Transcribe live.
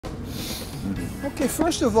Okay,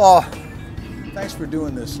 first of all, thanks for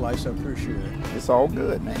doing this, Slice. I appreciate it. It's all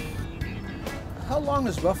good, man. How long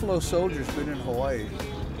has Buffalo Soldiers been in Hawaii?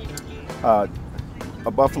 A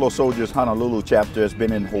Buffalo Soldiers Honolulu chapter has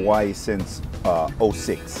been in Hawaii since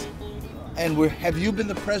 '06. And have you been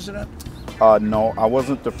the president? No, I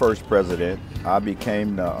wasn't the first president. I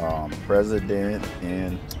became the president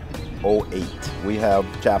in '08. We have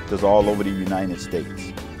chapters all over the United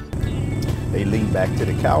States. They lean back to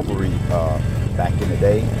the cavalry back in the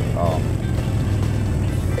day,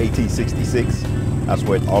 1866. That's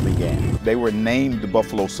where it all began. They were named the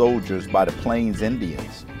Buffalo Soldiers by the Plains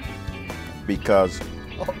Indians because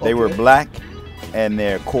they were black and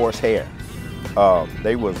their coarse hair.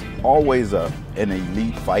 They was always an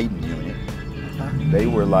elite fighting unit. They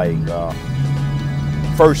were like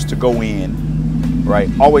first to go in, right?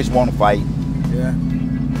 Always want to fight. Yeah.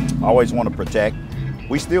 Always want to protect.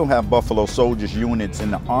 We still have Buffalo Soldiers units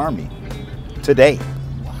in the Army today.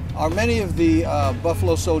 Are many of the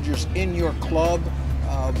Buffalo Soldiers in your club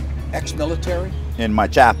ex-military? In my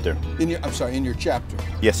chapter. In your chapter.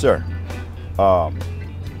 Yes, sir.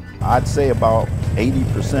 I'd say about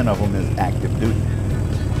 80% of them is active duty.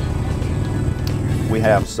 We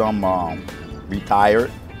have some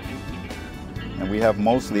retired, and we have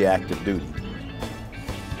mostly active duty.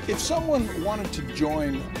 If someone wanted to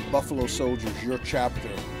join Buffalo Soldiers, your chapter,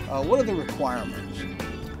 what are the requirements?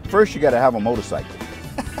 First, you got to have a motorcycle.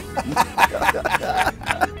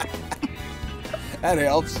 That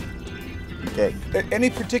helps. Okay. Any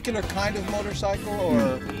particular kind of motorcycle,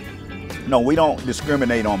 or? No, we don't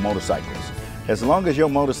discriminate on motorcycles. As long as your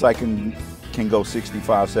motorcycle can go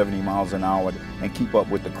 65, 70 miles an hour and keep up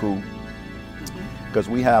with the crew. Because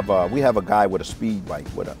we have a guy with a speed bike.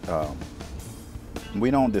 We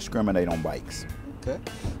don't discriminate on bikes. Okay.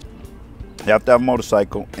 You have to have a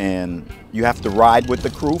motorcycle, and you have to ride with the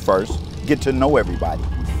crew first, get to know everybody.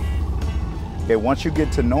 Okay, once you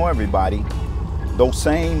get to know everybody, those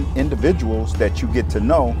same individuals that you get to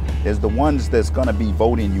know is the ones that's going to be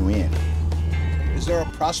voting you in. Is there a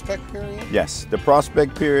prospect period? Yes, the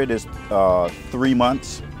prospect period is 3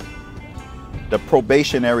 months. The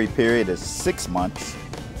probationary period is 6 months.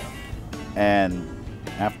 And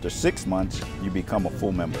after 6 months, you become a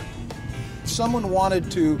full member. If someone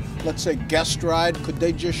wanted to, let's say, guest ride, could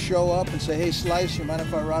they just show up and say, hey, Slice, you mind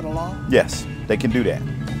if I ride along? Yes, they can do that.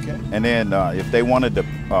 Okay. And then if they wanted to,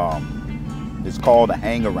 it's called a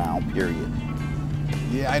hang around period.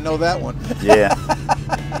 Yeah, I know that one. Yeah.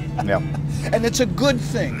 Yeah. And it's a good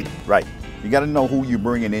thing. Right. You got to know who you're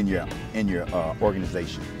bringing in your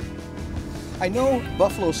organization. I know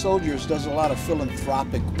Buffalo Soldiers does a lot of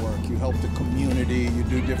philanthropic work. You help the community, you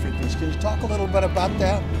do different things. Can you talk a little bit about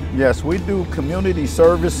that? Yes, we do community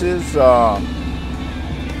services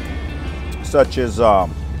such as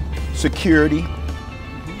security.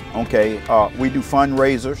 Okay, we do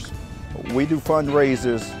fundraisers. We do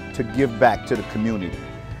fundraisers to give back to the community.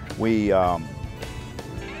 We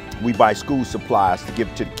buy school supplies to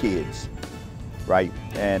give to the kids, right?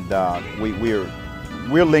 And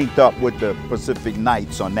we're linked up with the Pacific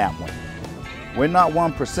Knights on that one. We're not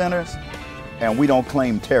 1%ers, and we don't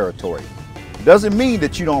claim territory. Doesn't mean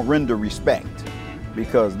that you don't render respect,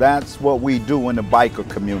 because that's what we do in the biker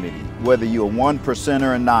community. Whether you're a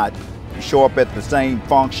 1%er or not, you show up at the same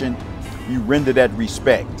function, you render that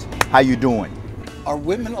respect. How you doing? Are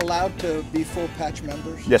women allowed to be full patch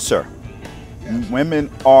members? Yes, sir. Yes. Women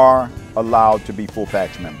are allowed to be full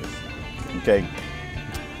patch members. Okay.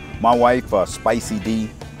 My wife, Spicy D,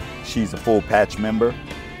 she's a full patch member.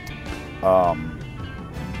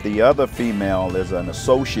 The other female is an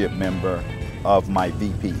associate member of my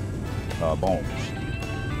VP, Bones.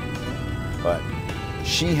 But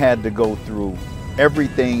she had to go through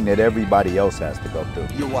everything that everybody else has to go through.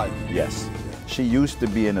 Your wife? Yes. She used to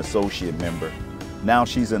be an associate member. Now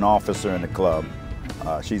she's an officer in the club.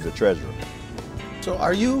 She's a treasurer. So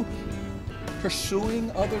are you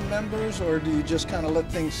pursuing other members, or do you just kind of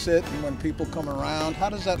let things sit, and when people come around, how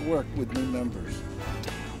does that work with new members?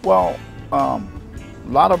 Well, a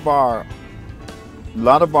lot of our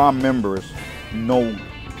members know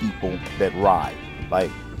people that ride,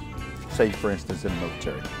 like say for instance in the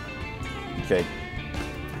military. Okay,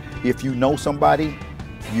 if you know somebody,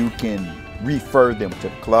 you can refer them to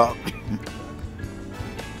the club.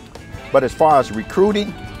 But as far as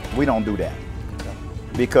recruiting, we don't do that,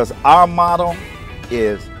 because our motto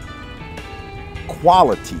is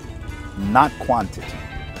quality, not quantity.